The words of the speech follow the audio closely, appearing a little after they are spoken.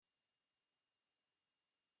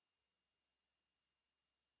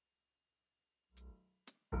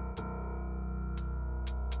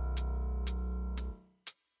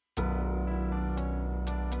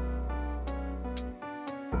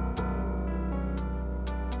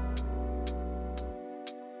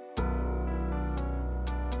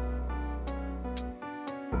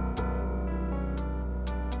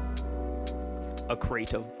A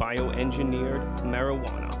crate of bioengineered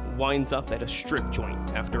marijuana winds up at a strip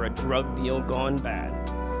joint after a drug deal gone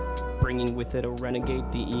bad, bringing with it a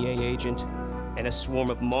renegade DEA agent and a swarm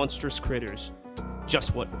of monstrous critters.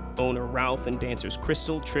 Just what owner Ralph and dancers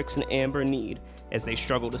Crystal, Trix, and Amber need as they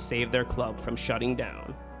struggle to save their club from shutting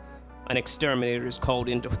down. An exterminator is called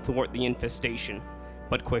in to thwart the infestation,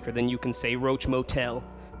 but quicker than you can say Roach Motel,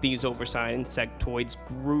 these oversized insectoids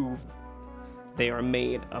groove. They are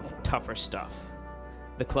made of tougher stuff.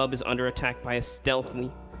 The club is under attack by a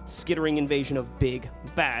stealthy, skittering invasion of big,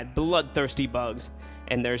 bad, bloodthirsty bugs,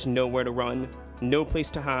 and there's nowhere to run, no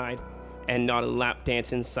place to hide, and not a lap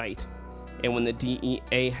dance in sight. And when the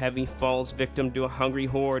DEA heavy falls victim to a hungry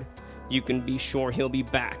horde, you can be sure he'll be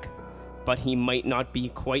back, but he might not be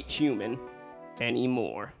quite human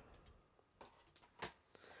anymore.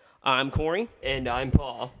 I'm Corey. And I'm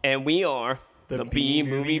Paul. And we are the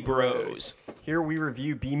B-Movie Bros. Here we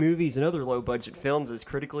review B-movies and other low-budget films as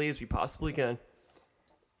critically as we possibly can.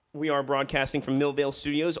 We are broadcasting from Millvale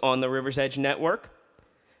Studios on the River's Edge Network.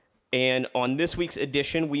 And on this week's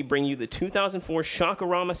edition, we bring you the 2004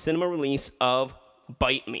 Shockorama cinema release of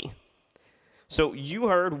Bite Me. So you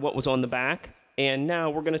heard what was on the back, and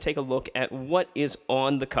now we're going to take a look at what is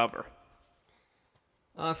on the cover.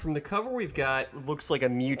 From the cover, we've got, looks like a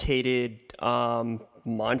mutated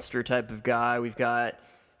monster type of guy. We've got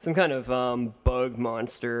some kind of bug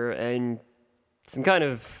monster and some kind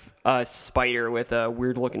of spider with a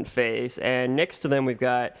weird-looking face. And next to them, we've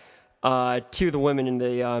got two of the women in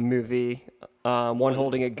the movie, one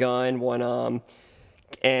holding a gun, one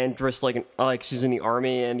and dressed like she's in the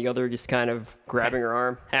army, and the other just kind of grabbing her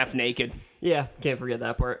arm. Half naked. Yeah, can't forget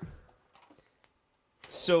that part.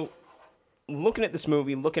 So, looking at this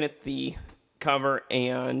movie, looking at the cover,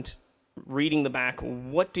 and reading the back,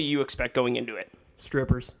 what do you expect going into it?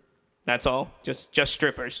 Strippers. That's all? Just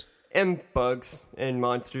strippers? And bugs and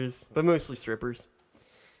monsters, but mostly strippers.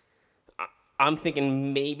 I'm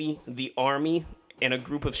thinking maybe the army and a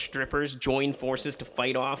group of strippers join forces to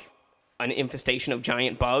fight off an infestation of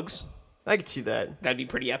giant bugs. I could see that. That'd be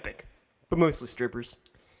pretty epic. But mostly strippers.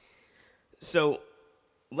 So,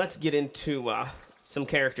 let's get into some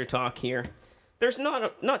character talk here. There's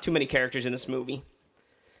not too many characters in this movie.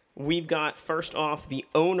 We've got, first off, the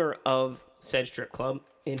owner of said strip club,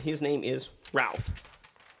 and his name is Ralph.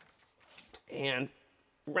 And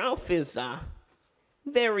Ralph is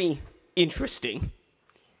very interesting.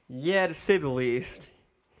 Yeah, to say the least.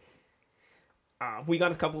 We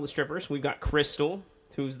got a couple of the strippers. We've got Crystal,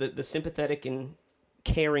 who's the sympathetic and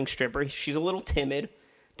caring stripper. She's a little timid,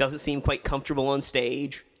 doesn't seem quite comfortable on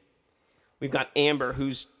stage. We've got Amber,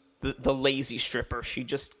 who's the lazy stripper. She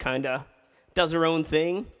just kind of does her own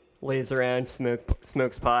thing. Lays around,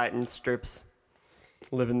 smokes pot, and strips.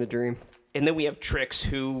 Living the dream. And then we have Trix,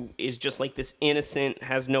 who is just like this innocent,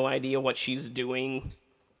 has no idea what she's doing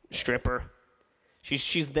stripper.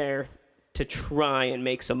 She's there to try and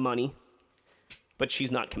make some money, but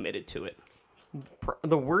she's not committed to it.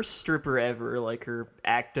 The worst stripper ever, like her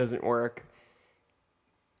act doesn't work.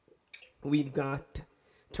 We've got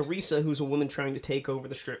Teresa, who's a woman trying to take over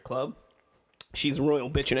the strip club. She's a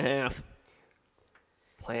royal bitch and a half.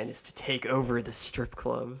 Plan is to take over the strip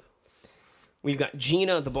club. We've got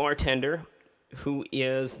Gina, the bartender, who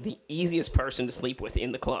is the easiest person to sleep with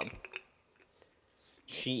in the club.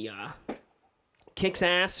 She kicks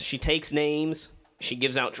ass, she takes names, she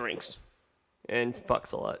gives out drinks. And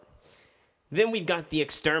fucks a lot. Then we've got the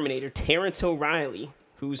exterminator, Terrence O'Reilly,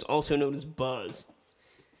 who's also known as Buzz.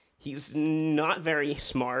 He's not very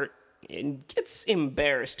smart and gets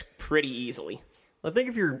embarrassed pretty easily. I think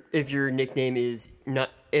if your nickname is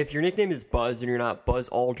Buzz and you're not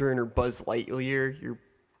Buzz Aldrin or Buzz Lightyear, you're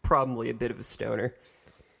probably a bit of a stoner.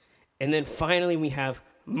 And then finally we have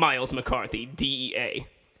Miles McCarthy, DEA,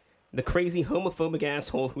 the crazy homophobic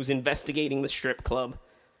asshole who's investigating the strip club,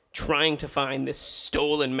 trying to find this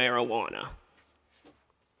stolen marijuana.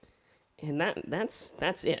 And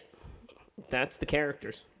that's it. That's the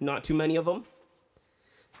characters. Not too many of them.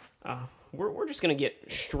 We're just going to get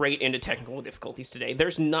straight into technical difficulties today.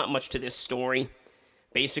 There's not much to this story.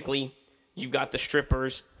 Basically, you've got the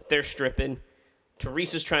strippers. They're stripping.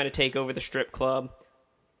 Teresa's trying to take over the strip club.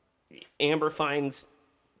 Amber finds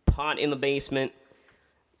pot in the basement.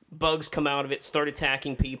 Bugs come out of it, start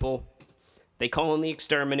attacking people. They call in the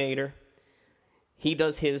exterminator. He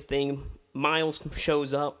does his thing. Miles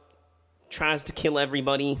shows up, tries to kill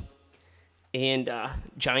everybody, and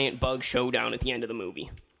giant bug showdown at the end of the movie.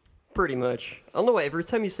 Pretty much. I don't know why, every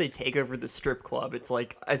time you say take over the strip club, it's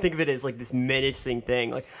like, I think of it as like this menacing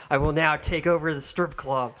thing. Like, I will now take over the strip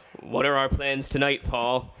club. What are our plans tonight,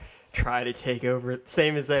 Paul? try to take over,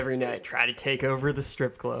 same as every night, try to take over the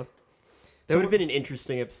strip club. That would have been an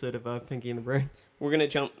interesting episode of Pinky and the Brain. We're going to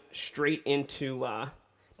jump straight into,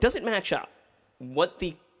 does it match up? What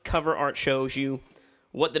the cover art shows you,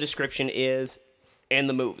 what the description is, and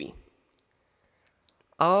the movie.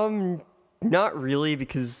 Not really,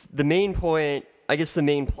 because the main point, I guess the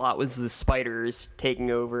main plot was the spiders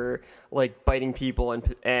taking over, like biting people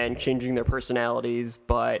and changing their personalities,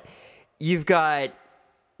 but you've got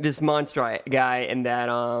this monster guy and that,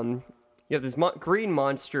 you have this green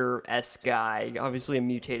monster-esque guy, obviously a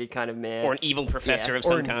mutated kind of man. Or an evil professor of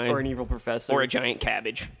some kind. Or an evil professor. Or a giant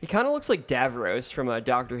cabbage. He kind of looks like Davros from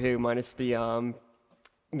Doctor Who, minus the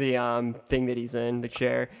thing that he's in, the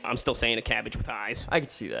chair. I'm still saying a cabbage with eyes. I could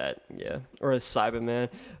see that, yeah. Or a Cyberman.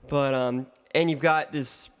 But, and you've got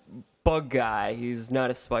this bug guy. He's not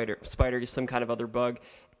a spider. Spider is some kind of other bug.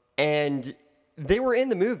 And they were in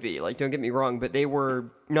the movie, like, don't get me wrong, but they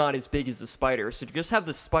were not as big as the spider. So to just have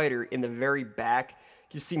the spider in the very back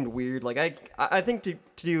just seemed weird. Like, I think to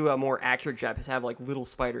do a more accurate job is have, like, little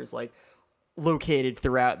spiders, like, located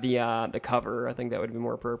throughout the cover. I think that would be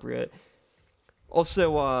more appropriate.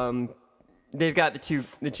 Also, they've got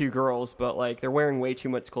the two girls, but, like, they're wearing way too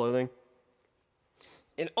much clothing.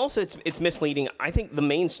 And also, it's misleading. I think the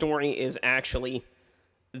main story is actually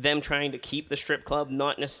them trying to keep the strip club,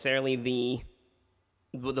 not necessarily the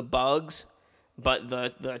bugs, but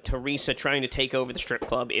the Teresa trying to take over the strip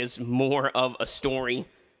club is more of a story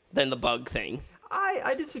than the bug thing.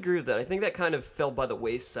 I disagree with that. I think that kind of fell by the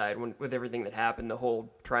wayside with everything that happened, the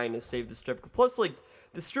whole trying to save the strip club. Plus, like,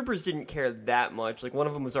 the strippers didn't care that much. Like, one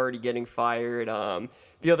of them was already getting fired.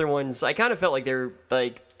 The other ones, I kind of felt like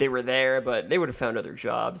they were there, but they would have found other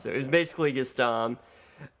jobs. So it was basically just the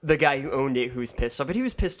guy who owned it who was pissed off, but he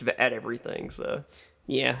was pissed at everything. So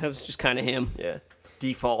yeah, that was just kind of him. Yeah,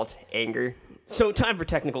 default anger. So time for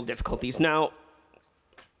technical difficulties. Now,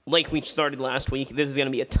 like we started last week, this is going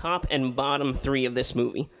to be a top and bottom three of this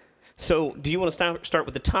movie. So, do you want to start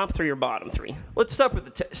with the top three or bottom three? Let's start with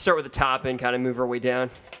the top and kind of move our way down.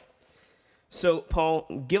 So,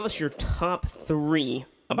 Paul, give us your top three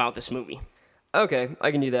about this movie. Okay, I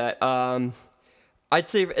can do that. I'd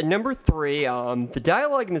say at number three, the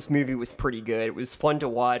dialogue in this movie was pretty good. It was fun to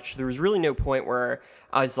watch. There was really no point where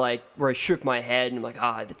I shook my head and I'm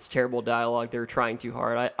like, that's terrible dialogue. They were trying too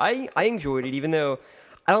hard. I enjoyed it, even though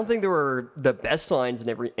I don't think there were the best lines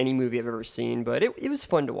in any movie I've ever seen, but it was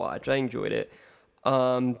fun to watch. I enjoyed it.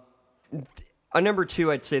 On number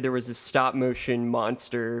two, I'd say there was a stop motion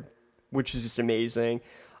monster, which is just amazing.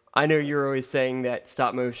 I know you're always saying that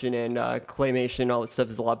stop motion and claymation and all that stuff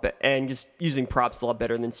is a lot better, and just using props is a lot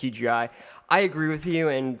better than CGI. I agree with you,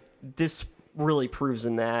 and this really proves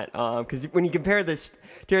in that, because when you compare the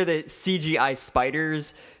CGI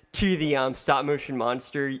spiders to the stop motion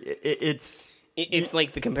monster, it's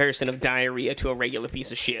like the comparison of diarrhea to a regular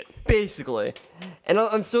piece of shit. Basically. And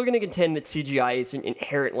I'm still going to contend that CGI isn't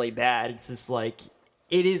inherently bad. It's just like,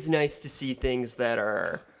 it is nice to see things that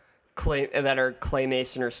are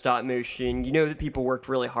claymation or stop motion. You know that people worked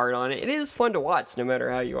really hard on it. It is fun to watch no matter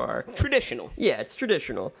how you are. Traditional. Yeah, it's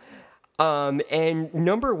traditional. And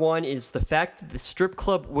number one is the fact that the strip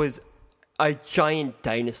club was a giant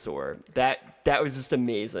dinosaur. That was just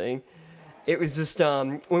amazing. It was just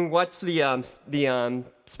when we watched the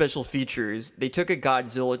special features, they took a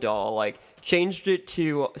Godzilla doll, like changed it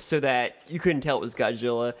so that you couldn't tell it was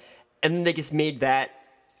Godzilla, and then they just made that.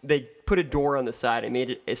 They put a door on the side and made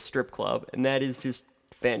it a strip club, and that is just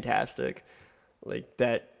fantastic. Like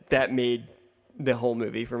that made the whole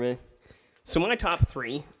movie for me. So my top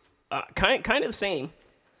three, kind of the same.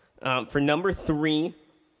 For number three,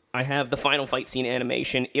 I have the final fight scene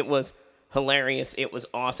animation. It was hilarious. It was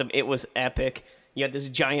awesome. It was epic. You had this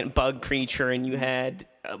giant bug creature, and you had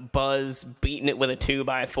Buzz beating it with a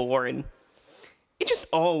 2x4, and it just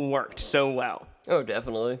all worked so well. Oh,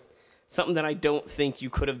 definitely. Something that I don't think you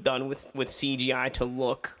could have done with CGI to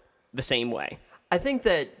look the same way. I think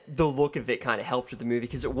that the look of it kind of helped with the movie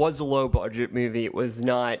because it was a low-budget movie. It was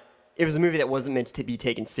a movie that wasn't meant to be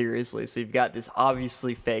taken seriously, so you've got this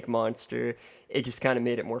obviously fake monster. It just kind of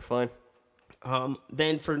made it more fun.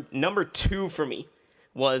 Then for number two for me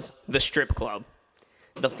was the strip club.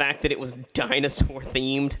 The fact that it was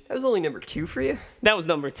dinosaur-themed. That was only number two for you? That was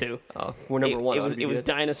number two. Oh, well, number one. It was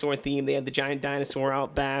dinosaur-themed. They had the giant dinosaur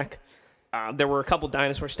out back. There were a couple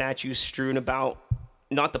dinosaur statues strewn about,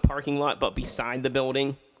 not the parking lot, but beside the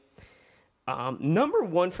building. Number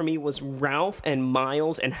one for me was Ralph and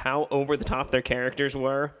Miles and how over the top their characters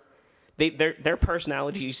were. Their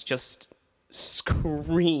personalities just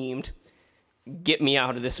screamed, "Get me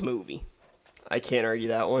out of this movie." I can't argue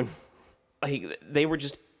that one. Like, they were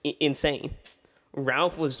just insane.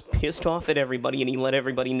 Ralph was pissed off at everybody, and he let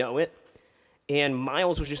everybody know it. And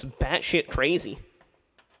Miles was just batshit crazy.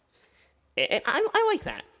 And I like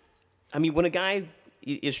that. I mean, when a guy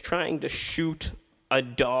is trying to shoot a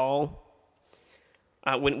doll,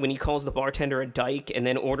 when he calls the bartender a dyke and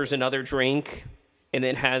then orders another drink and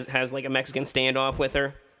then has like a Mexican standoff with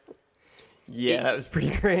her. Yeah, that was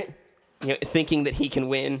pretty great. Thinking that he can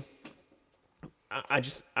win.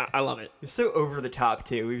 I love it. He's so over the top,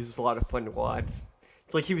 too. He was just a lot of fun to watch.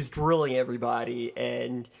 It's like he was drilling everybody,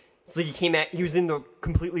 and it's like he was in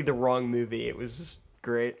completely the wrong movie. It was just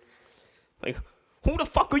great. Like, who the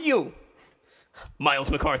fuck are you?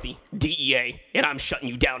 Miles McCarthy, DEA, and I'm shutting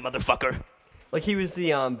you down, motherfucker. Like, he was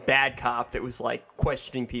the bad cop that was, like,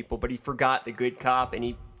 questioning people, but he forgot the good cop, and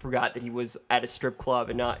he forgot that he was at a strip club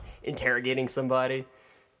and not interrogating somebody.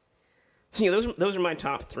 So, those are my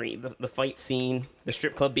top three. The fight scene, the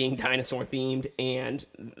strip club being dinosaur-themed, and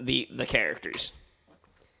the characters.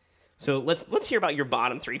 So, let's hear about your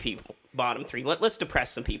bottom three people. Bottom three. Let's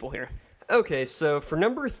depress some people here. Okay, so for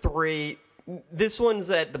number 3, this one's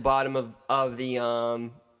at the bottom of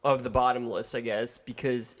the bottom list, I guess,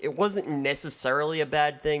 because it wasn't necessarily a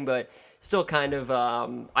bad thing, but still kind of,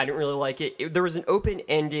 I didn't really like it. There was an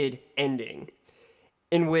open-ended ending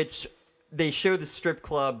in which they show the strip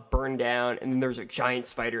club burn down, and then there's a giant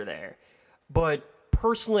spider there. But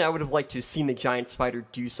personally, I would have liked to have seen the giant spider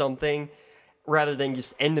do something rather than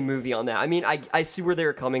just end the movie on that. I mean, I see where they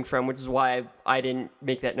were coming from, which is why I didn't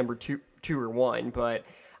make that number two or 1, but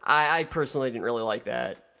I personally didn't really like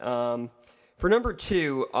that. For number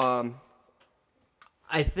 2,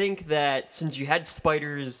 I think that since you had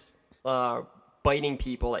spiders biting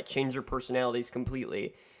people that changed their personalities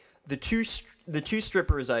completely, the two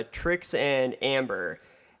strippers, Trix and Amber,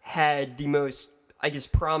 had the most, I guess,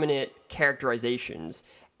 prominent characterizations.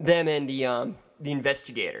 Them and the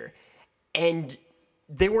investigator, and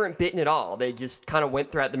they weren't bitten at all. They just kind of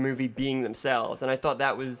went throughout the movie being themselves, and I thought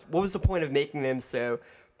that was, what was the point of making them so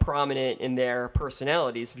prominent in their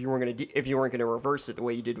personalities if you weren't going to reverse it the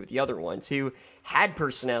way you did with the other ones who had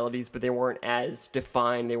personalities, but they weren't as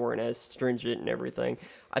defined, they weren't as stringent and everything.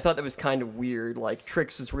 I thought that was kind of weird. Like,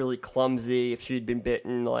 Trix is really clumsy. If she'd been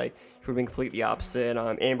bitten, like, she would have been completely opposite.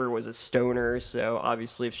 Amber was a stoner, so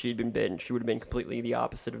obviously if she'd been bitten, she would have been completely the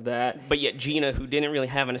opposite of that. But yet Gina, who didn't really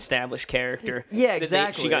have an established character, yeah,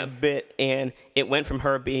 exactly. She got bit, and it went from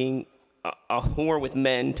her being a whore with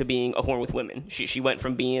men to being a whore with women. She went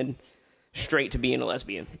from being straight to being a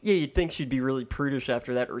lesbian. Yeah, you'd think she'd be really prudish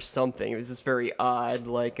after that or something. It was just very odd.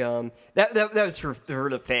 Like, that was for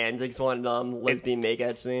the fans. They just wanted lesbian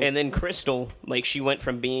make-out scene. And then Crystal, like, she went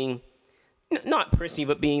from being not prissy,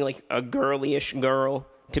 but being like a girly-ish girl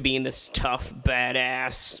to being this tough,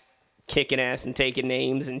 badass, kicking ass and taking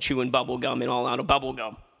names and chewing bubble gum and all out of bubble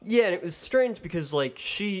gum. Yeah, and it was strange because,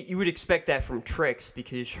 like, you would expect that from Trix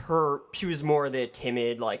because she was more the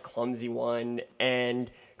timid, like, clumsy one, and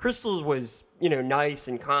Crystal was, nice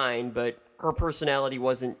and kind, but her personality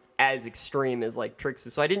wasn't as extreme as, like,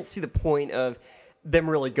 Trix's, so I didn't see the point of them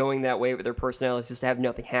really going that way with their personalities, just to have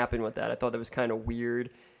nothing happen with that. I thought that was kind of weird.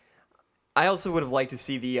 I also would have liked to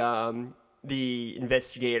see the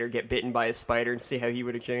investigator get bitten by a spider and see how he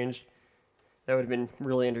would have changed. That would have been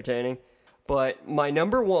really entertaining. But my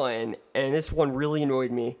number 1, and this one really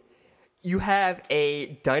annoyed me, you have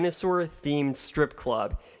a dinosaur-themed strip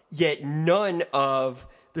club, yet none of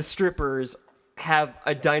the strippers have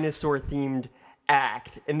a dinosaur-themed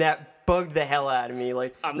act, and that bugged the hell out of me.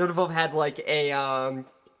 Like, none of them had, like,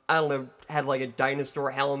 had like a dinosaur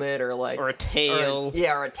helmet or a tail.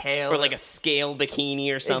 Or a tail. Or like a scale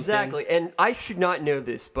bikini or something. Exactly. And I should not know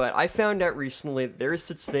this, but I found out recently that there is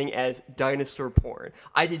such thing as dinosaur porn.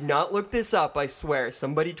 I did not look this up, I swear.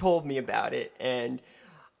 Somebody told me about it, and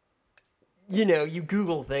you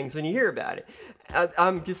Google things when you hear about it.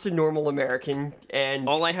 I'm just a normal American, and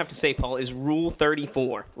all I have to say, Paul, is Rule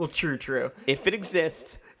 34. Well, true. If it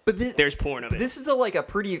exists, there's porn of it. This is a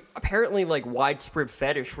pretty, apparently, like, widespread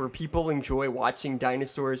fetish where people enjoy watching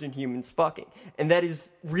dinosaurs and humans fucking. And that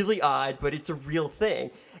is really odd, but it's a real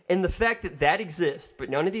thing. And the fact that exists, but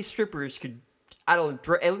none of these strippers could,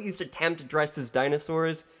 at least attempt to dress as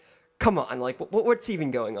dinosaurs, come on, like, what's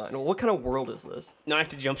even going on? What kind of world is this? No, I have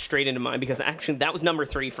to jump straight into mine, because actually that was number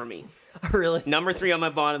 3 for me. Really? Number 3 on my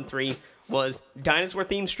bottom 3 was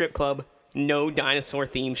dinosaur-themed strip club, no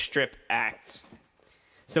dinosaur-themed strip acts.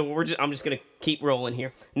 So I'm just going to keep rolling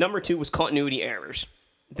here. Number 2 was continuity errors.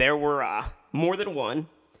 There were more than one.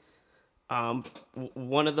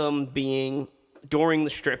 One of them being during the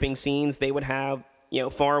stripping scenes, they would have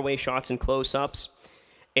far away shots and close-ups,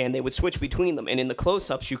 and they would switch between them. And in the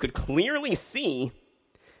close-ups, you could clearly see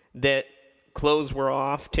that clothes were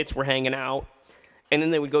off, tits were hanging out, and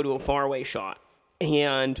then they would go to a faraway shot,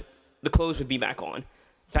 and the clothes would be back on.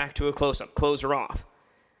 Back to a close-up. Clothes are off.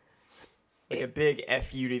 Like a big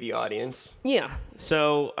F you to the audience. Yeah.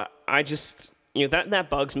 So I just, that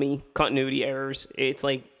bugs me. Continuity errors. It's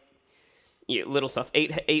like little stuff.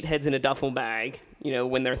 Eight heads in a duffel bag.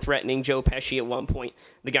 When they're threatening Joe Pesci at one point,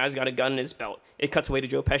 the guy's got a gun in his belt. It cuts away to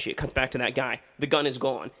Joe Pesci. It cuts back to that guy. The gun is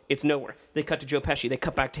gone. It's nowhere. They cut to Joe Pesci. They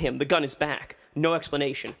cut back to him. The gun is back. No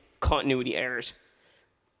explanation. Continuity errors.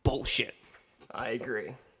 Bullshit. I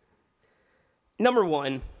agree. Number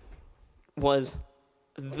one was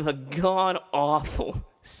the god-awful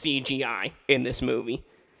CGI in this movie.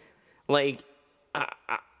 Like,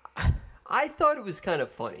 I thought it was kind of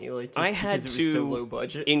funny, like, just I had because it was so low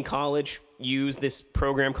budget. In college, use this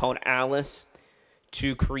program called Alice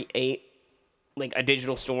to create, like, a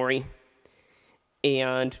digital story.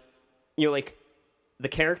 And, like, the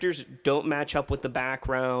characters don't match up with the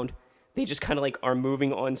background. They just kind of, like, are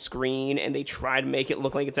moving on screen, and they try to make it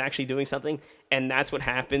look like it's actually doing something. And that's what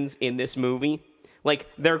happens in this movie. Like,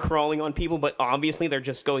 they're crawling on people, but obviously they're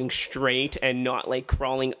just going straight and not, like,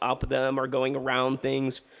 crawling up them or going around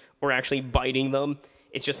things or actually biting them.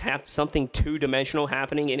 It's just something two-dimensional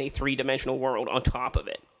happening in a three-dimensional world on top of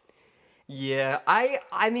it. Yeah,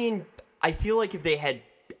 I mean, I feel like if they had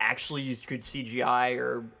actually used good CGI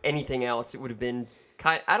or anything else, it would have been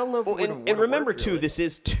I don't know if it would have And remember, worked, too, really. this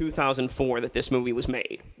is 2004 that this movie was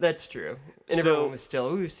made. That's true. And So- everyone was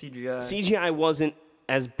still, CGI. CGI wasn't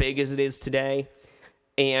as big as it is today,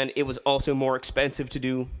 and it was also more expensive to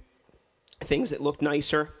do things that looked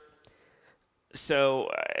nicer. So,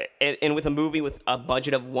 and with a movie with a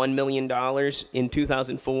budget of $1 million in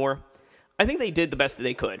 2004, I think they did the best that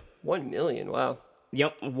they could. 1 million, wow.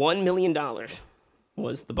 Yep, $1 million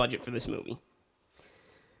was the budget for this movie.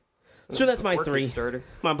 So that's my Before three. Kickstarter.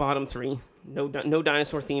 My bottom three. No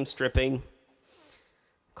dinosaur theme stripping,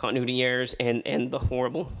 continuity errors, and the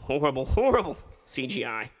horrible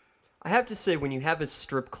CGI. I have to say, when you have a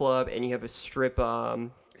strip club and you have a strip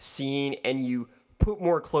scene and you put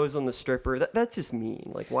more clothes on the stripper, that's just mean.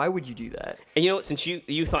 Like, why would you do that? And you know what? Since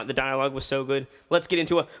you thought the dialogue was so good, let's get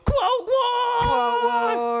into a quote war.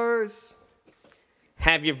 Quote Wars!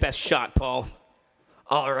 Have your best shot, Paul.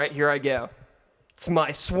 All right, here I go. It's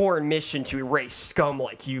my sworn mission to erase scum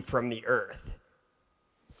like you from the earth.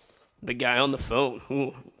 The guy on the phone.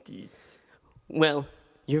 Ooh. Indeed. Well,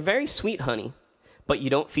 you're very sweet, honey, but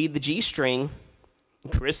you don't feed the G-string.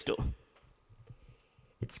 Crystal.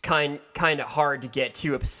 It's kind of hard to get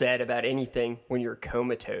too upset about anything when you're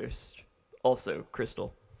comatose. Also,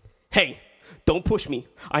 Crystal. Hey, don't push me.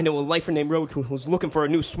 I know a lifer named Roku who's looking for a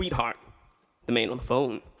new sweetheart. The man on the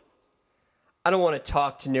phone. I don't want to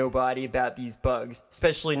talk to nobody about these bugs,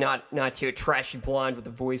 especially not to a trashy blonde with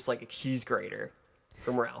a voice like a cheese grater.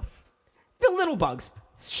 From Ralph. The little bugs.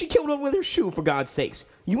 She killed one with her shoe, for God's sakes.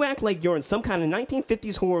 You act like you're in some kind of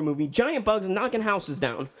 1950s horror movie. Giant bugs knocking houses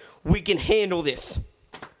down. We can handle this.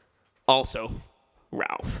 Also,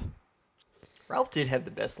 Ralph. Ralph did have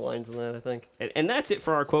the best lines in that, I think. And that's it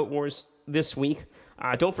for our Quote Wars this week.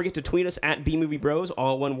 Don't forget to tweet us at BMovieBros,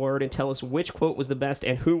 all one word, and tell us which quote was the best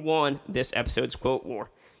and who won this episode's Quote War.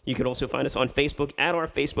 You can also find us on Facebook at our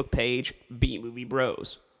Facebook page,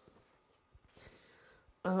 BMovieBros.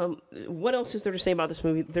 What else is there to say about this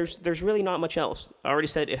movie? There's really not much else. I already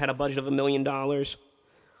said it had a budget of $1 million.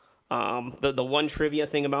 The one trivia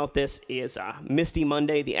thing about this is Misty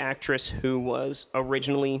Monday, the actress who was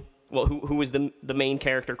originally, who was the main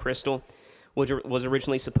character, Crystal, was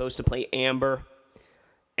originally supposed to play Amber,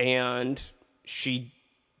 and she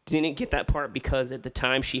didn't get that part because at the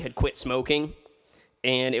time she had quit smoking,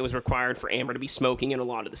 and it was required for Amber to be smoking in a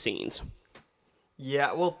lot of the scenes.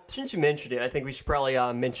 Yeah, well, since you mentioned it, I think we should probably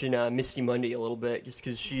mention Misty Monday a little bit, just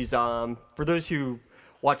because she's, for those who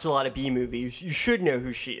watch a lot of B movies, you should know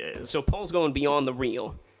who she is. So Paul's going beyond the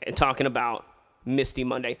real and talking about Misty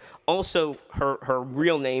Monday. Also, her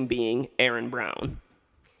real name being Erin Brown.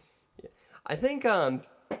 I think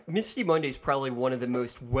Misty Monday is probably one of the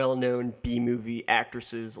most well-known B-movie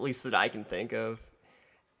actresses, at least that I can think of.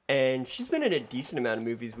 And she's been in a decent amount of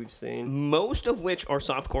movies we've seen. Most of which are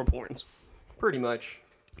softcore porns. Pretty much.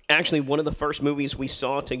 Actually, one of the first movies we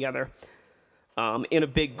saw together in a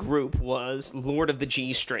big group was Lord of the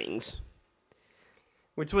G-Strings.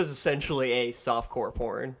 Which was essentially a softcore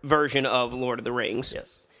porn. Version of Lord of the Rings.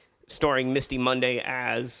 Yes. Starring Misty Monday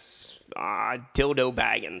as Dildo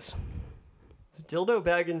Baggins. Is it Dildo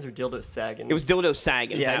Baggins or Dildo Saggins? It was Dildo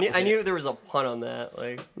Saggins. Yeah, that was I it. knew there was a pun on that.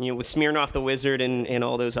 Like, With Smirnoff the Wizard and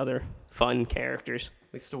all those other fun characters.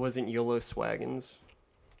 at least it wasn't YOLO Swaggins.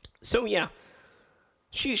 So, yeah.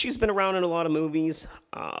 she's been around in a lot of movies.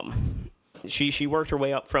 She worked her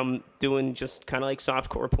way up from doing just kind of like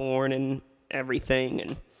softcore porn and everything,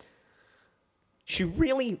 and she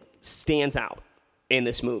really stands out in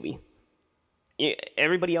this movie.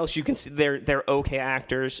 Everybody else, you can see they're okay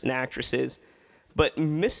actors and actresses, but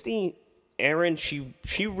Misty Aaron, she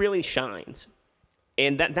really shines.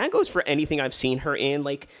 And that goes for anything I've seen her in.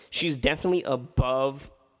 Like, she's definitely above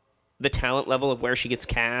the talent level of where she gets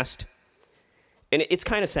cast. And it's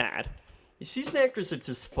kind of sad. She's an actress that's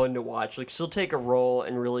just fun to watch. Like, she'll take a role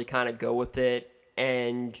and really kind of go with it.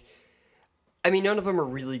 And, I mean, none of them are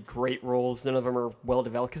really great roles. None of them are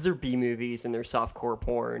well-developed because they're B-movies and they're softcore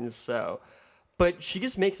porn. So, but she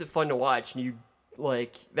just makes it fun to watch. And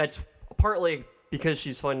that's partly because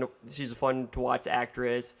she's a fun to watch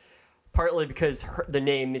actress. Partly because the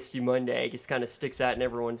name Misty Monday just kind of sticks out in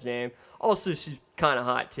everyone's name. Also, she's kind of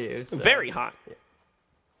hot, too. So. Very hot. Yeah.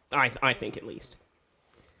 I think, at least.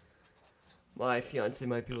 My fiance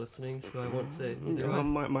might be listening, so I won't say either No,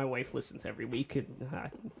 way. my wife listens every week. And,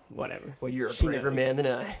 whatever. Well, you're a She braver knows. man than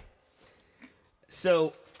I.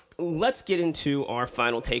 So, let's get into our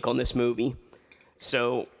final take on this movie.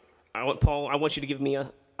 So, Paul, I want you to give me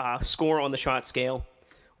a score on the shot scale.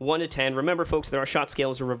 1 to 10. Remember, folks, that our shot scale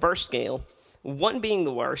is a reverse scale. 1 being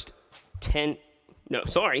the worst, 1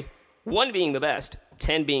 being the best,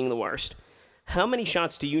 10 being the worst. How many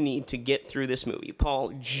shots do you need to get through this movie?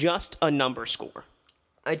 Paul, just a number score.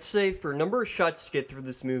 I'd say for number of shots to get through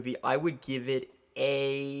this movie, I would give it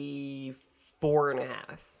a 4.5.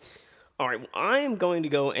 All right, well, I am going to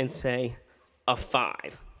go and say a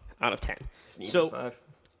 5 out of 10. So, 5.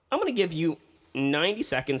 I'm going to give you 90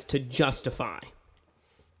 seconds to justify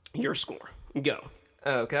your score. Go.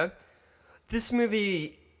 Okay. This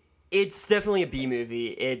movie, it's definitely a B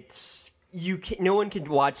movie. No one can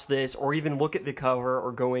watch this or even look at the cover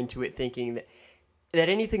or go into it thinking that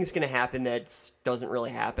anything's going to happen that doesn't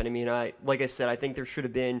really happen. I mean, like I said, I think there should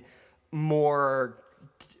have been more.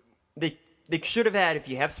 They should have had, if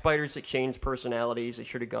you have spiders that change personalities, they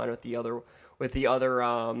should have gone with the other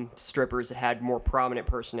strippers that had more prominent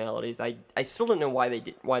personalities. I still don't know why they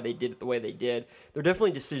did it the way they did. There are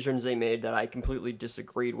definitely decisions they made that I completely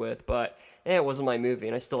disagreed with, but it wasn't my movie,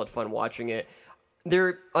 and I still had fun watching it.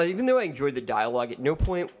 Even though I enjoyed the dialogue, at no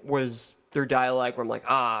point was their dialogue where I'm like,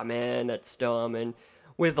 man, that's dumb. And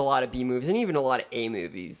with a lot of B movies and even a lot of A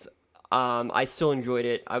movies, I still enjoyed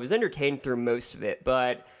it. I was entertained through most of it,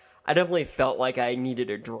 but I definitely felt like I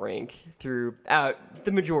needed a drink throughout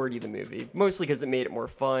the majority of the movie, mostly because it made it more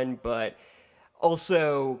fun, but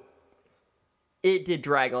also it did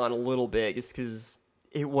drag on a little bit just because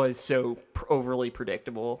it was so overly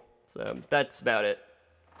predictable. So that's about it.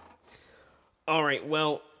 All right,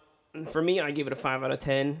 well, for me, I give it a 5 out of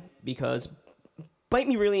 10 because Bite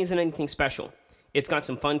Me really isn't anything special. It's got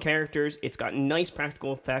some fun characters, it's got nice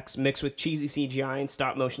practical effects mixed with cheesy CGI and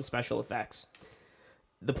stop-motion special effects.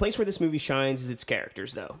 The place where this movie shines is its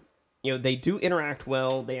characters, though. They do interact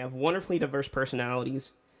well, they have wonderfully diverse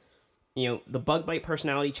personalities. The bug bite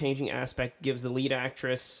personality changing aspect gives the lead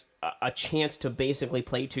actress a chance to basically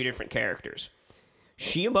play 2 different characters.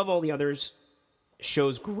 She, above all the others,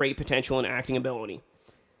 shows great potential and acting ability.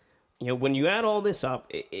 When you add all this up,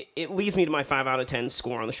 it leads me to my 5 out of 10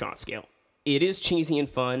 score on the shot scale. It is cheesy and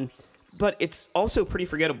fun, but it's also pretty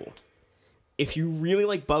forgettable. If you really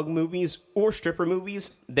like bug movies or stripper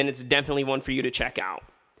movies, then it's definitely one for you to check out.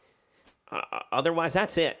 Otherwise,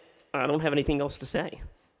 that's it. I don't have anything else to say.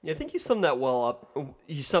 Yeah, I think you summed that well up.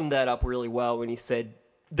 You summed that up really well when you said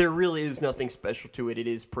there really is nothing special to it. It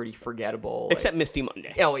is pretty forgettable. Except Misty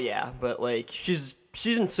Monday. Oh yeah, but she's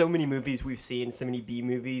in so many movies we've seen, so many B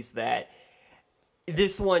movies that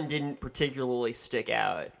this one didn't particularly stick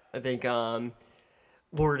out. I think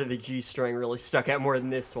Lord of the G-String really stuck out more than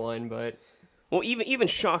this one, but well, even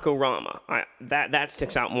Shockorama, that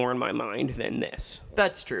sticks out more in my mind than this.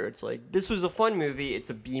 That's true. It's this was a fun movie. It's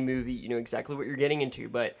a B movie. You know exactly what you're getting into,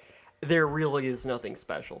 but there really is nothing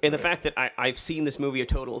special. And the fact that I've seen this movie a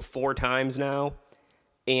total of 4 times now,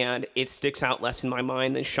 and it sticks out less in my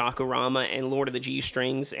mind than Shockorama and Lord of the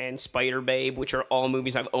G-Strings and Spider Babe, which are all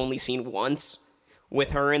movies I've only seen once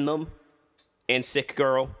with her in them, and Sick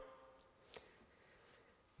Girl.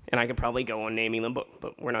 And I could probably go on naming them, but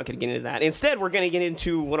we're not going to get into that. Instead, we're going to get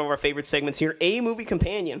into one of our favorite segments here, A Movie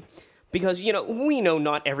Companion. Because, we know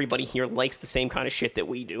not everybody here likes the same kind of shit that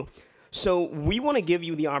we do. So we want to give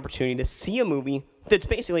you the opportunity to see a movie that's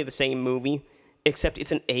basically the same movie, except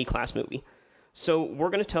it's an A-class movie. So we're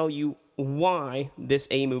going to tell you why this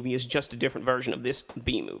A movie is just a different version of this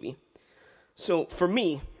B movie. So for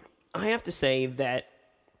me, I have to say that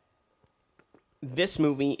this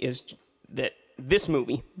movie is that this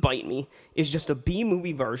movie, Bite Me, is just a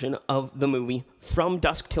B-movie version of the movie From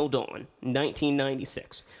Dusk Till Dawn,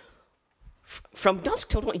 1996. From Dusk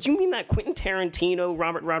Till Dawn? You mean that Quentin Tarantino,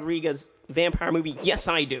 Robert Rodriguez vampire movie? Yes,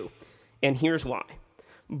 I do. And here's why.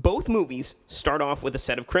 Both movies start off with a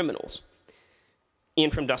set of criminals. In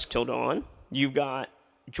From Dusk Till Dawn, you've got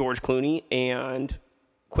George Clooney and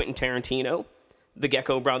Quentin Tarantino, the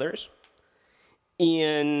Gecko brothers.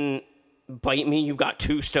 In Bite Me, you've got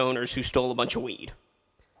two stoners who stole a bunch of weed.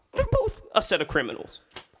 They're both a set of criminals.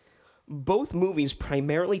 Both movies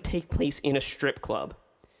primarily take place in a strip club.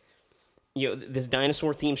 This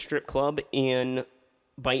dinosaur-themed strip club in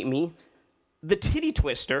Bite Me. The Titty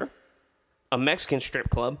Twister, a Mexican strip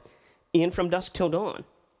club, in From Dusk Till Dawn.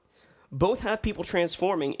 Both have people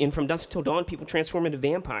transforming. In From Dusk Till Dawn, people transform into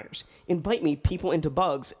vampires. In Bite Me, people into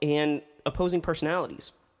bugs and opposing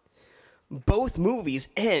personalities. Both movies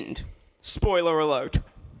end, spoiler alert,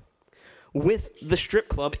 with the strip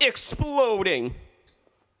club exploding.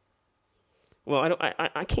 Well,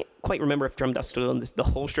 I can't quite remember if From Dusk Till Dawn the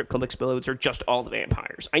whole strip club explodes or just all the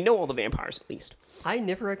vampires. I know all the vampires, at least. I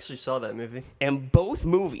never actually saw that movie. And both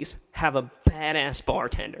movies have a badass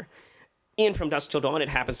bartender. In From Dusk Till Dawn, it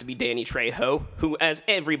happens to be Danny Trejo, who, as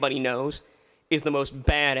everybody knows, is the most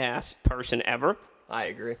badass person ever. I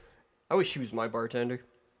agree. I wish she was my bartender.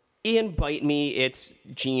 In Bite Me, it's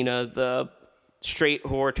Gina, the straight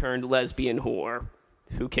whore turned lesbian whore,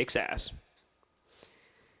 who kicks ass.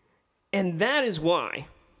 And that is why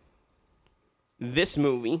this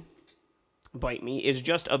movie, Bite Me, is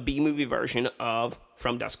just a B-movie version of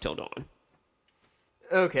From Dusk Till Dawn.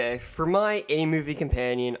 Okay, for my A-movie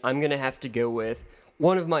companion, I'm going to have to go with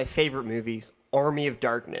one of my favorite movies, Army of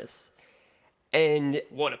Darkness. And...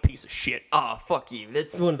 What a piece of shit. Fuck you.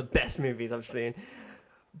 That's one of the best movies I've seen.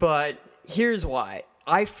 But here's why.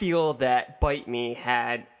 I feel that Bite Me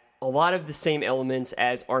had a lot of the same elements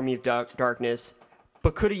as Army of Darkness,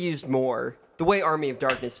 but could have used more, the way Army of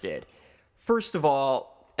Darkness did. First of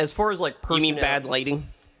all, as far as like You mean bad lighting?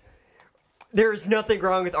 There's nothing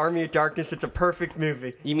wrong with Army of Darkness. It's a perfect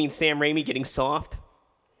movie. You mean Sam Raimi getting soft?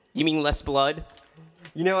 You mean less blood?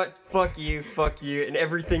 You know what? Fuck you, and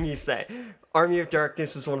everything you say. Army of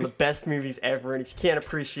Darkness is one of the best movies ever, and if you can't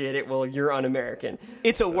appreciate it, well, you're un-American.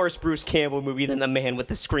 It's a worse Bruce Campbell movie than The Man with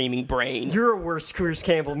the Screaming Brain. You're a worse Bruce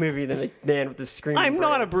Campbell movie than The Man with the Screaming Brain. I'm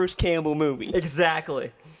not a Bruce Campbell movie.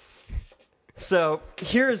 Exactly. So,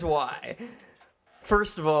 here's why.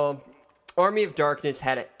 First of all, Army of Darkness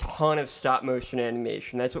had a ton of stop-motion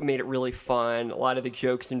animation. That's what made it really fun. A lot of the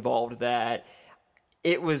jokes involved that.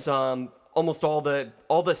 It was almost all the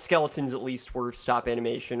skeletons, at least, were stop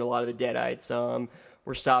animation. A lot of the Deadites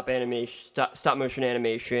were stop motion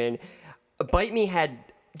animation. Bite Me had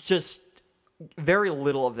just very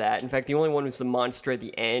little of that. In fact, the only one was the monster at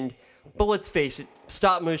the end. But let's face it,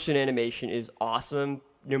 stop motion animation is awesome,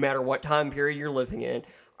 no matter what time period you're living in.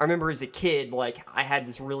 I remember as a kid, I had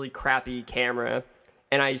this really crappy camera,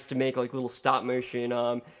 and I used to make, little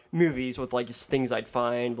stop-motion movies with, just things I'd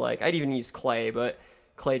find. I'd even use clay, but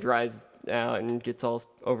clay dries out and gets all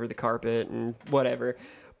over the carpet and whatever.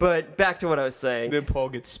 But back to what I was saying. Then Paul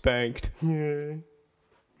gets spanked. Yeah.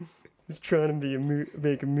 I was trying to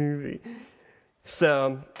make a movie.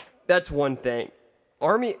 So, that's one thing.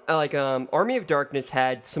 Army of Darkness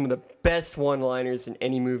had some of the best one-liners in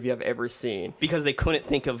any movie I've ever seen. Because they couldn't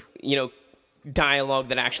think of, dialogue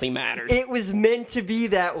that actually matters. It was meant to be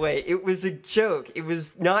that way. It was a joke. It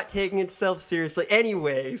was not taking itself seriously.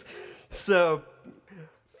 Anyways, so...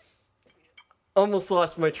 Almost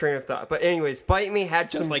lost my train of thought. But anyways, Bite Me had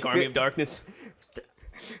Just some... like Army of Darkness.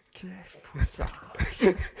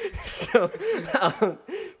 So,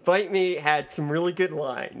 Bite Me had some really good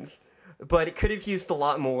lines. But it could have used a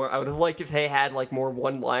lot more. I would have liked if they had, more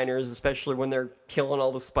one-liners, especially when they're killing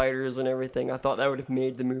all the spiders and everything. I thought that would have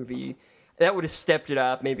made the movie... That would have stepped it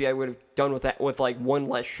up. Maybe I would have done with that with, one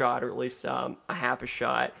less shot, or at least a half a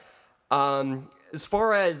shot. As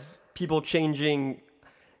far as people changing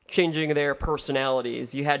their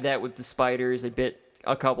personalities, you had that with the spiders. They bit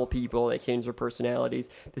a couple people. They changed their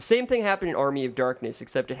personalities. The same thing happened in Army of Darkness,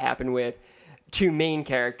 except it happened with two main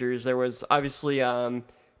characters. There was, obviously...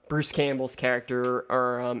 Bruce Campbell's character,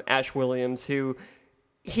 or Ash Williams, who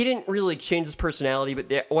he didn't really change his personality,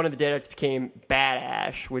 but one of the Deadites became Bad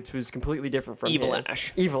Ash, which was completely different from Evil him.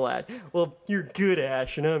 Ash. Evil Ash. Well, you're good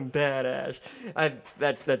Ash, and I'm Bad Ash.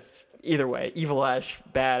 That's either way. Evil Ash,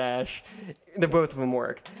 Bad Ash, both of them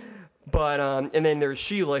work. But and then there's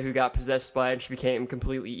Sheila, who got possessed by it, and she became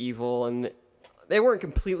completely evil, and they weren't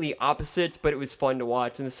completely opposites, but it was fun to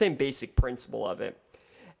watch, and the same basic principle of it.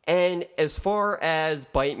 And as far as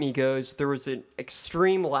Bite Me goes, there was an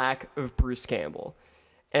extreme lack of Bruce Campbell.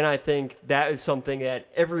 And I think that is something that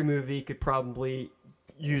every movie could probably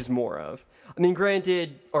use more of. I mean,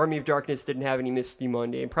 granted, Army of Darkness didn't have any Misty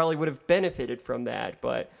Monday and probably would have benefited from that,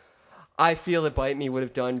 but I feel that Bite Me would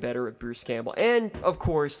have done better with Bruce Campbell. And, of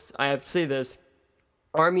course, I have to say this,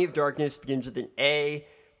 Army of Darkness begins with an A,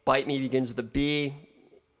 Bite Me begins with a B.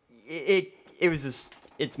 It was just,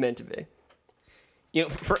 it's meant to be. You know,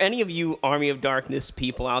 for any of you Army of Darkness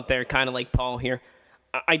people out there, kind of like Paul here,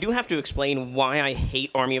 I do have to explain why I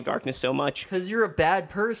hate Army of Darkness so much. Because you're a bad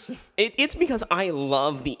person. It's because I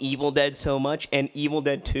love the Evil Dead so much, and Evil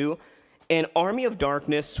Dead 2, and Army of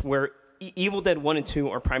Darkness, where Evil Dead 1 and 2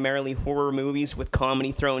 are primarily horror movies with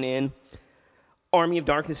comedy thrown in. Army of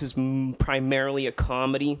Darkness is primarily a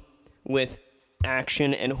comedy with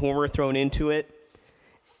action and horror thrown into it.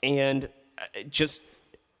 And just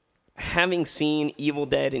having seen Evil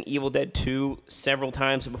Dead and Evil Dead 2 several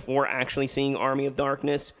times before actually seeing Army of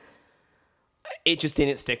Darkness, it just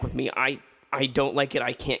didn't stick with me. I don't like it.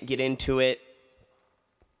 I can't get into it.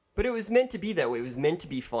 But it was meant to be that way. It was meant to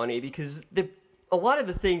be funny because a lot of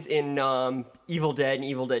the things in Evil Dead and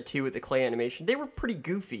Evil Dead 2 with the clay animation, they were pretty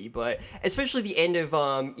goofy, but especially the end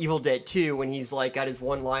of Evil Dead 2 when he's like got his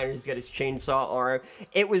one-liner, he's got his chainsaw arm,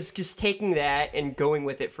 it was just taking that and going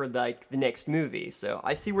with it for like the next movie. So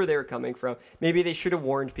I see where they were coming from. Maybe they should have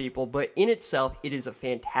warned people, but in itself, it is a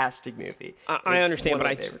fantastic movie. I understand,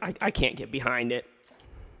 but I can't get behind it.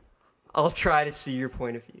 I'll try to see your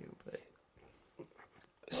point of view, but...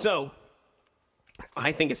 So,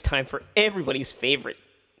 I think it's time for everybody's favorite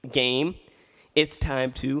game. It's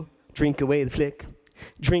time to drink away the flick.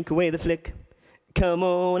 Drink away the flick. Come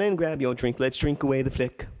on and grab your drink. Let's drink away the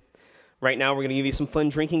flick. Right now, we're going to give you some fun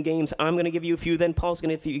drinking games. I'm going to give you a few, then Paul's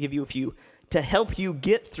going to give you a few to help you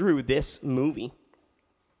get through this movie.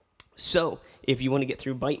 So, if you want to get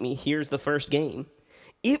through Bite Me, here's the first game.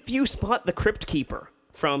 If you spot the Crypt Keeper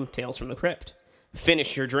from Tales from the Crypt,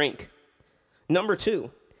 finish your drink. Number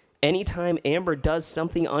 2. Anytime Amber does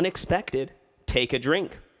something unexpected, take a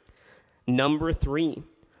drink. Number 3,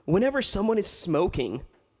 whenever someone is smoking,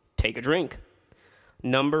 take a drink.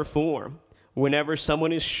 Number 4, whenever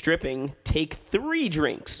someone is stripping, take 3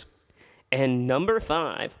 drinks. And number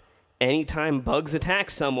 5, anytime bugs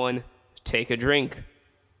attack someone, take a drink.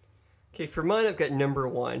 Okay, for mine, I've got number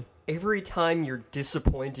 1. Every time you're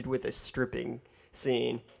disappointed with a stripping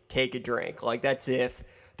scene, take a drink. Like, that's if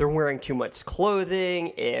they're wearing too much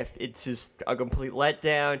clothing, if it's just a complete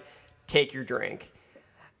letdown, take your drink.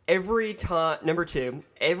 Number 2,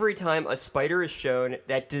 every time a spider is shown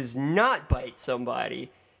that does not bite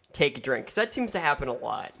somebody, take a drink, because that seems to happen a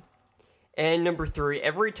lot. And number 3,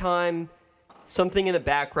 every time something in the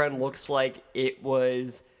background looks like it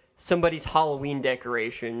was somebody's Halloween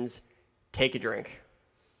decorations, take a drink.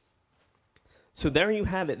 So there you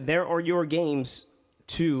have it. There are your games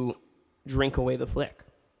to drink away the flick.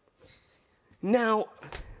 Now,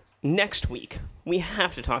 next week, we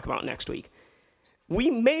have to talk about next week.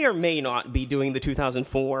 We may or may not be doing the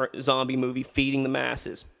 2004 zombie movie Feeding the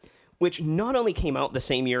Masses, which not only came out the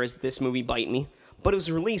same year as this movie Bite Me, but it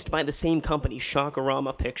was released by the same company,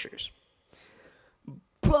 Shockorama Pictures.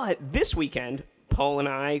 But this weekend, Paul and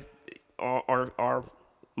I,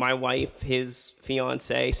 my wife, his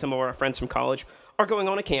fiance, some of our friends from college, are going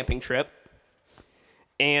on a camping trip.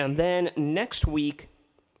 And then next week,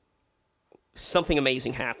 something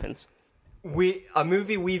amazing happens. A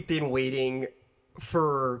movie we've been waiting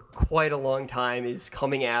for quite a long time is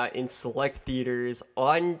coming out in select theaters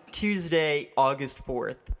on Tuesday, August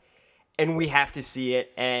 4th. And we have to see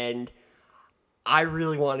it, and I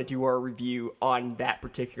really want to do our review on that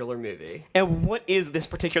particular movie. And what is this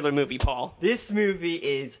particular movie, Paul? This movie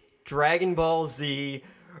is Dragon Ball Z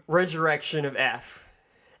Resurrection of F.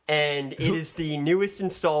 And it is the newest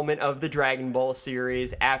installment of the Dragon Ball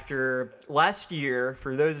series after last year,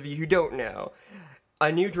 for those of you who don't know,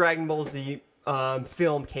 a new Dragon Ball Z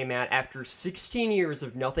film came out after 16 years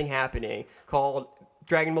of nothing happening called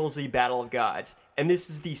Dragon Ball Z Battle of Gods. And this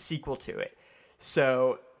is the sequel to it.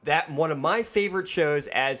 So that one of my favorite shows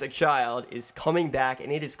as a child is coming back,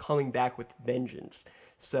 and it is coming back with vengeance.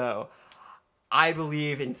 So I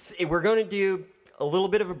believe we're going to do a little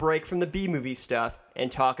bit of a break from the B-movie stuff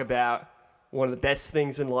and talk about one of the best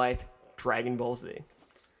things in life, Dragon Ball Z.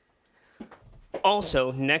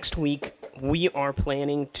 Also, next week, we are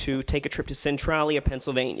planning to take a trip to Centralia,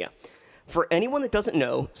 Pennsylvania. For anyone that doesn't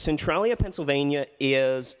know, Centralia, Pennsylvania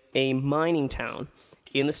is a mining town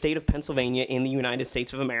in the state of Pennsylvania in the United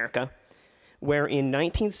States of America, where in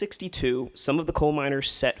 1962, some of the coal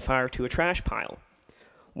miners set fire to a trash pile.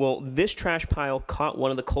 Well, this trash pile caught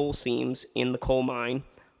one of the coal seams in the coal mine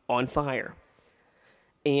on fire.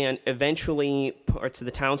 And eventually, parts of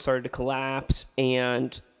the town started to collapse,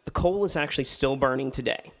 and the coal is actually still burning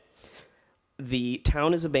today. The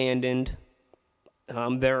town is abandoned.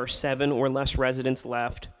 There are 7 or less residents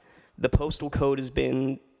left. The postal code has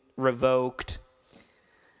been revoked.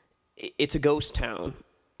 It's a ghost town.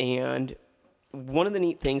 And one of the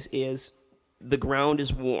neat things is the ground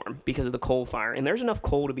is warm because of the coal fire. And there's enough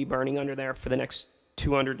coal to be burning under there for the next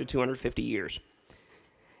 200 to 250 years.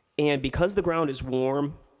 And because the ground is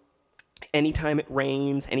warm, anytime it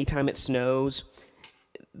rains, anytime it snows,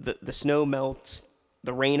 the snow melts,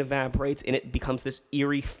 the rain evaporates, and it becomes this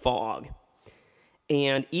eerie fog.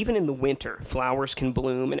 And even in the winter, flowers can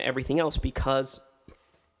bloom and everything else because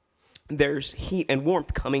there's heat and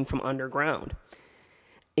warmth coming from underground.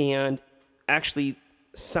 And actually,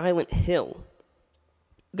 Silent Hill,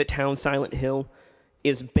 the town Silent Hill,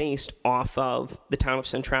 is based off of the town of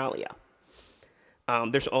Centralia.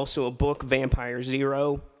 There's also a book, Vampire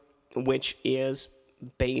Zero, which is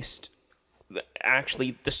based...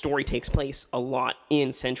 Actually, the story takes place a lot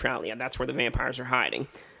in Centralia. That's where the vampires are hiding.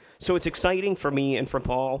 So it's exciting for me and for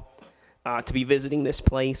Paul to be visiting this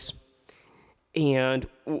place. And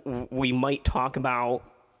we might talk about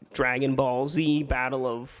Dragon Ball Z, Battle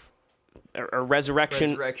of... or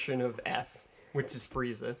Resurrection. Resurrection of F, which is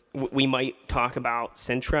Frieza. We might talk about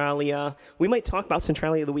Centralia. We might talk about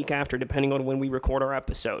Centralia the week after, depending on when we record our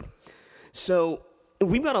episode. So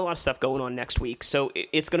we've got a lot of stuff going on next week, so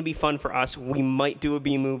it's going to be fun for us. We might do a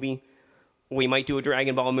B movie. We might do a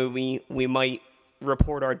Dragon Ball movie. We might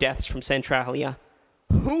report our deaths from Centralia.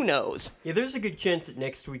 Who knows? Yeah, there's a good chance that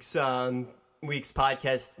next week's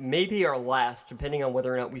podcast may be our last, depending on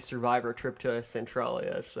whether or not we survive our trip to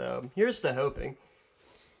Centralia. So here's to hoping.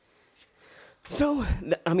 So,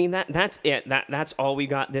 I mean, that's it. That's all we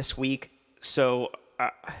got this week. So,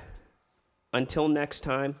 until next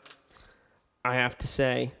time, I have to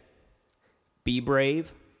say, be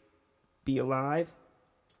brave, be alive,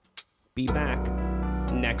 be back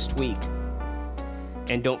next week.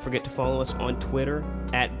 And don't forget to follow us on Twitter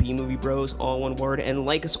at BMovieBros, all one word, and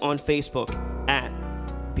like us on Facebook at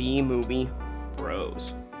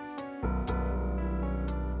BMovieBros.